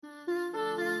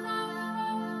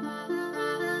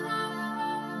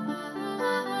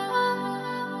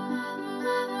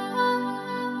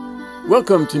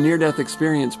Welcome to Near Death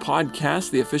Experience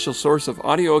Podcast, the official source of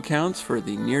audio accounts for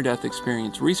the Near Death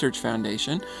Experience Research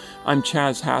Foundation. I'm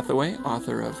Chaz Hathaway,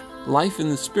 author of Life in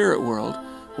the Spirit World,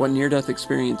 What Near-Death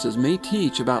Experiences May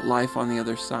Teach About Life on the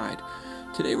Other Side.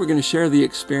 Today we're going to share the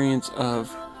experience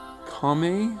of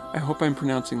Kamme, I hope I'm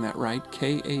pronouncing that right,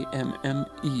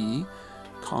 K-A-M-M-E,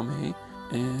 Kamme,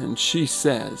 and she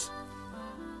says,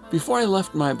 "Before I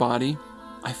left my body,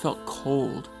 I felt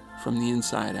cold from the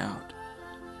inside out.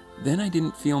 Then I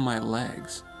didn't feel my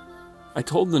legs. I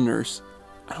told the nurse,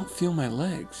 I don't feel my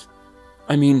legs.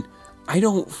 I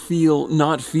don't feel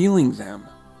not feeling them.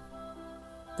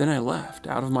 Then I left,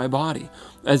 out of my body,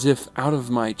 as if out of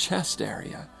my chest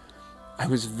area. I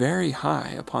was very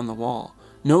high upon the wall,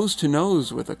 nose to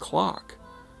nose with a clock.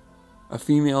 A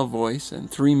female voice and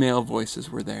three male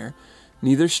voices were there,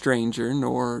 neither stranger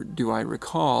nor do I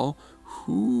recall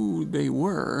who they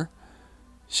were.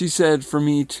 She said for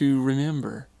me to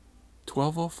remember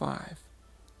 12:05.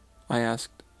 I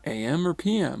asked, AM or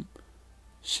PM?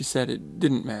 She said it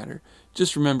didn't matter,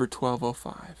 just remember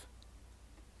 12:05.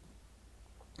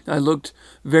 I looked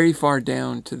very far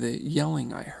down to the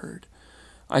yelling I heard.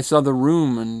 I saw the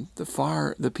room and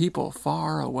the people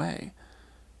far away.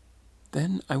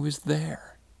 Then I was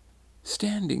there,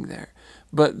 standing there,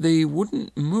 but they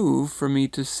wouldn't move for me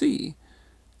to see.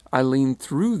 I leaned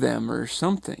through them or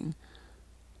something.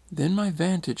 Then my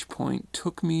vantage point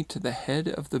took me to the head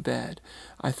of the bed.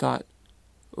 I thought,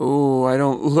 oh, I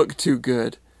don't look too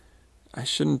good. I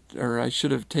should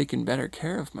have taken better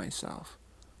care of myself.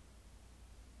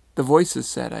 The voices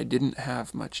said I didn't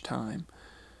have much time.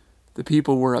 The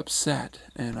people were upset,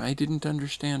 and I didn't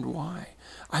understand why.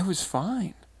 I was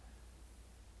fine.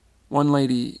 One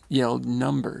lady yelled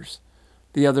numbers.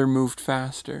 The other moved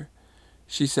faster.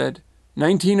 She said,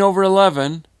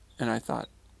 19/11, and I thought,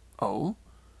 oh?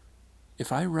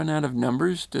 If I run out of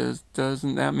numbers,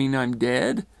 doesn't that mean I'm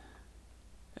dead?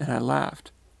 And I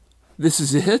laughed. This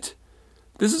is it?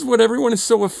 This is what everyone is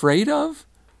so afraid of?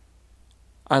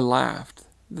 I laughed,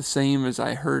 the same as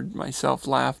I heard myself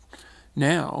laugh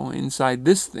now inside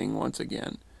this thing once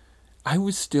again. I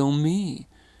was still me,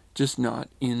 just not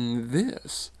in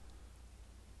this.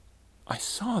 I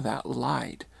saw that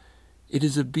light. It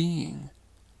is a being,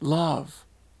 love,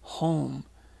 home.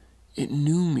 It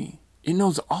knew me. It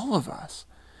knows all of us.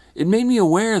 It made me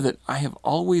aware that I have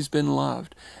always been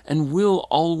loved and will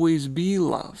always be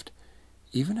loved,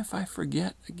 even if I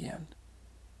forget again.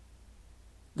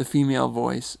 The female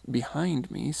voice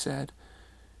behind me said,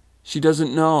 she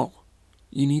doesn't know.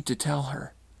 You need to tell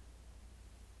her.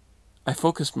 I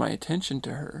focused my attention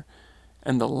to her,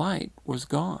 and the light was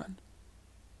gone.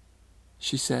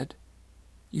 She said,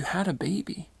 you had a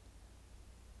baby.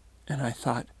 And I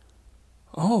thought,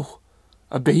 oh,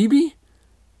 a baby?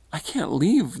 I can't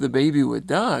leave the baby with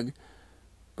Doug.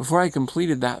 Before I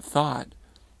completed that thought,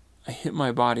 I hit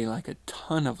my body like a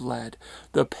ton of lead.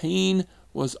 The pain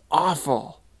was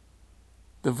awful.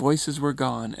 The voices were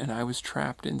gone, and I was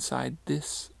trapped inside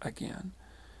this again.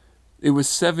 It was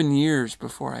 7 years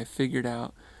before I figured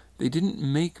out they didn't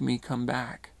make me come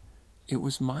back. It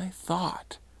was my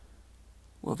thought.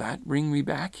 Will that bring me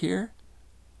back here?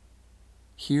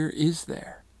 Here is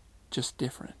there, just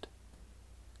different.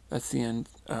 That's the end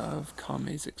of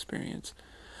Kamme's experience.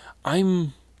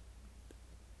 I'm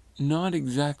not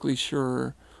exactly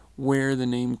sure where the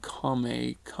name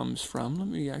Kamme comes from. Let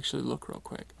me actually look real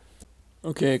quick.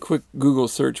 Okay, a quick Google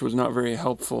search was not very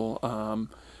helpful.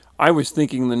 I was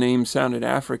thinking the name sounded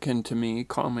African to me,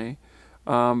 Kamme,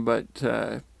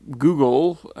 but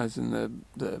Google, as in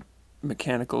the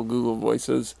mechanical Google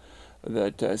voices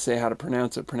that say how to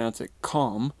pronounce it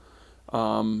Kamm,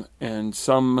 and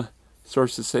some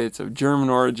sources say it's of German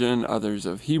origin, others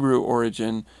of Hebrew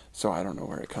origin, so I don't know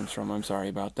where it comes from. I'm sorry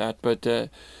about that, but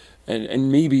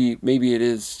and maybe it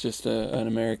is just an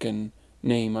American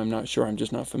name. I'm not sure. I'm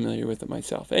just not familiar with it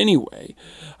myself. Anyway,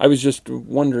 I was just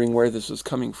wondering where this was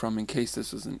coming from in case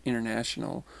this was an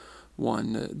international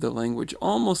one. The language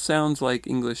almost sounds like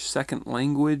English second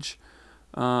language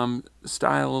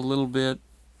style a little bit.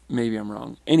 Maybe I'm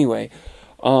wrong. Anyway,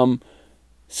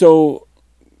 so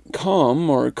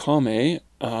Kamme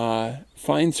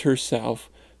finds herself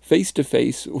face to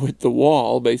face with the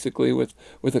wall, basically with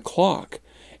a clock,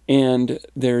 and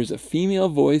there's a female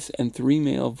voice and three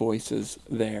male voices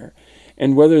there,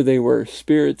 and whether they were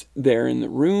spirits there in the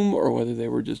room or whether they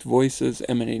were just voices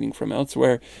emanating from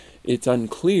elsewhere, it's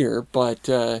unclear, but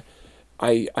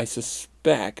I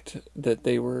suspect that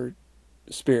they were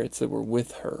spirits that were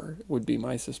with her, would be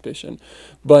my suspicion.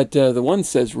 But the one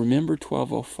says, remember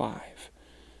 12:05.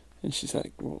 And she's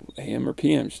like, well, AM or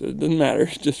PM? She said, it doesn't matter,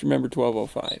 just remember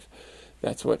 12:05.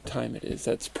 That's what time it is.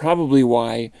 That's probably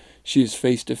why she's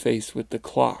face to face with the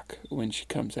clock when she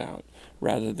comes out,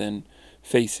 rather than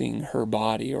facing her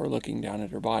body or looking down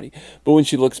at her body. But when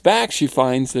she looks back, she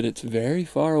finds that it's very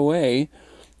far away.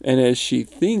 And as she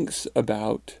thinks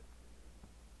about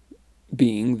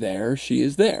being there, she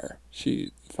is there.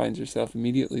 She finds herself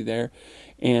immediately there.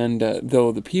 And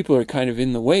though the people are kind of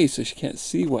in the way, so she can't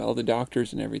see well, the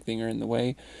doctors and everything are in the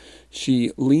way,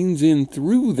 she leans in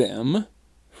through them,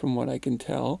 from what I can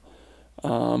tell,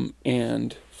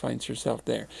 and finds herself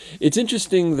there. It's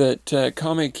interesting that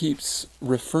Kamme keeps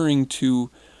referring to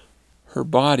her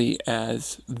body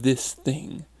as this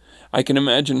thing. I can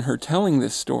imagine her telling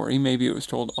this story. Maybe it was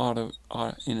told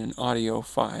in an audio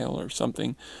file or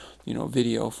something,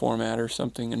 video format or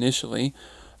something initially.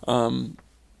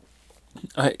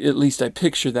 At least I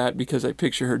picture that, because I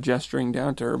picture her gesturing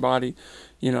down to her body.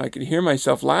 I could hear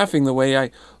myself laughing the way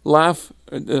I laugh,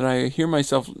 that I hear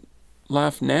myself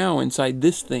laugh now inside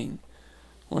this thing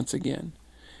once again.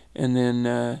 And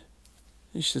then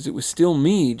she says it was still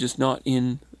me, just not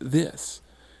in this.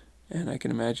 And I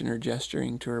can imagine her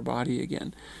gesturing to her body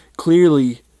again.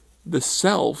 Clearly, the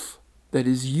self that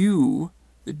is you,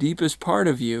 the deepest part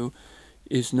of you,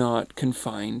 is not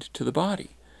confined to the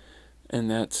body. And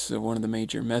that's one of the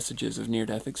major messages of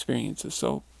near-death experiences.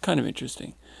 So, kind of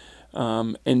interesting.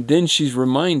 And then she's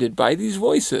reminded by these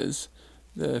voices,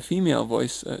 the female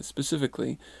voice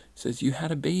specifically, says, "You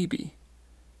had a baby."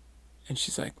 And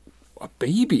she's like, "A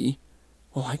baby?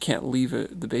 Well, I can't leave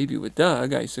the baby with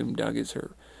Doug." I assume Doug is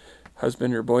her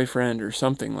husband or boyfriend or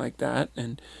something like that.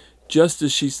 And just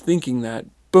as she's thinking that,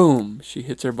 boom, she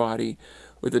hits her body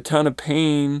with a ton of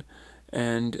pain,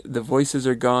 and the voices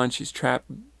are gone. She's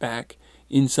trapped back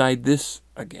inside this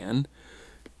again.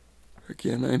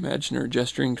 Again, I imagine her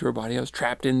gesturing to her body. I was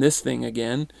trapped in this thing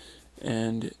again.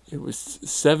 And it was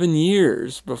 7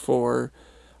 years before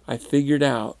I figured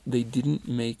out they didn't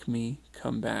make me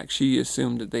come back. She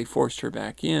assumed that they forced her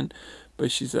back in,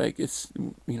 but she's like, it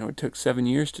took 7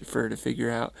 years for her to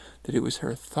figure out that it was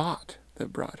her thought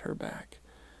that brought her back.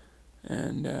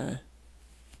 And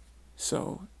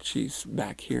so she's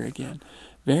back here again.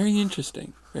 Very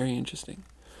interesting, very interesting.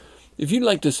 If you'd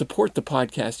like to support the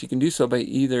podcast, you can do so by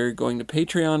either going to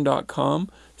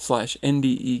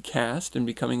patreon.com/ndecast and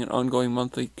becoming an ongoing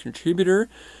monthly contributor.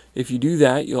 If you do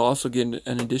that, you'll also get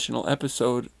an additional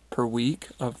episode per week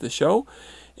of the show.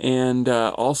 And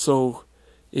also,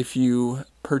 if you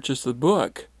purchase the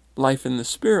book, Life in the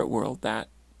Spirit World, that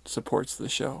supports the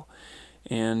show.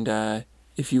 And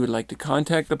if you would like to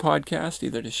contact the podcast,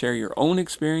 either to share your own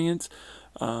experience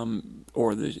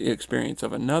or the experience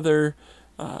of another,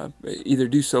 either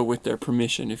do so with their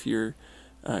permission if you're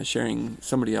sharing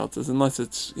somebody else's, unless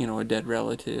it's a dead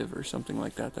relative or something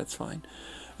like that. That's fine.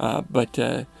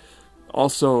 But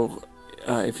also,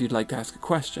 if you'd like to ask a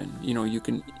question, you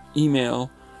can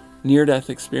email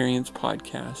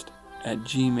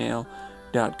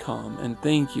neardeathexperiencepodcast@gmail.com. And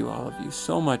thank you, all of you,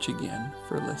 so much again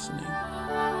for listening.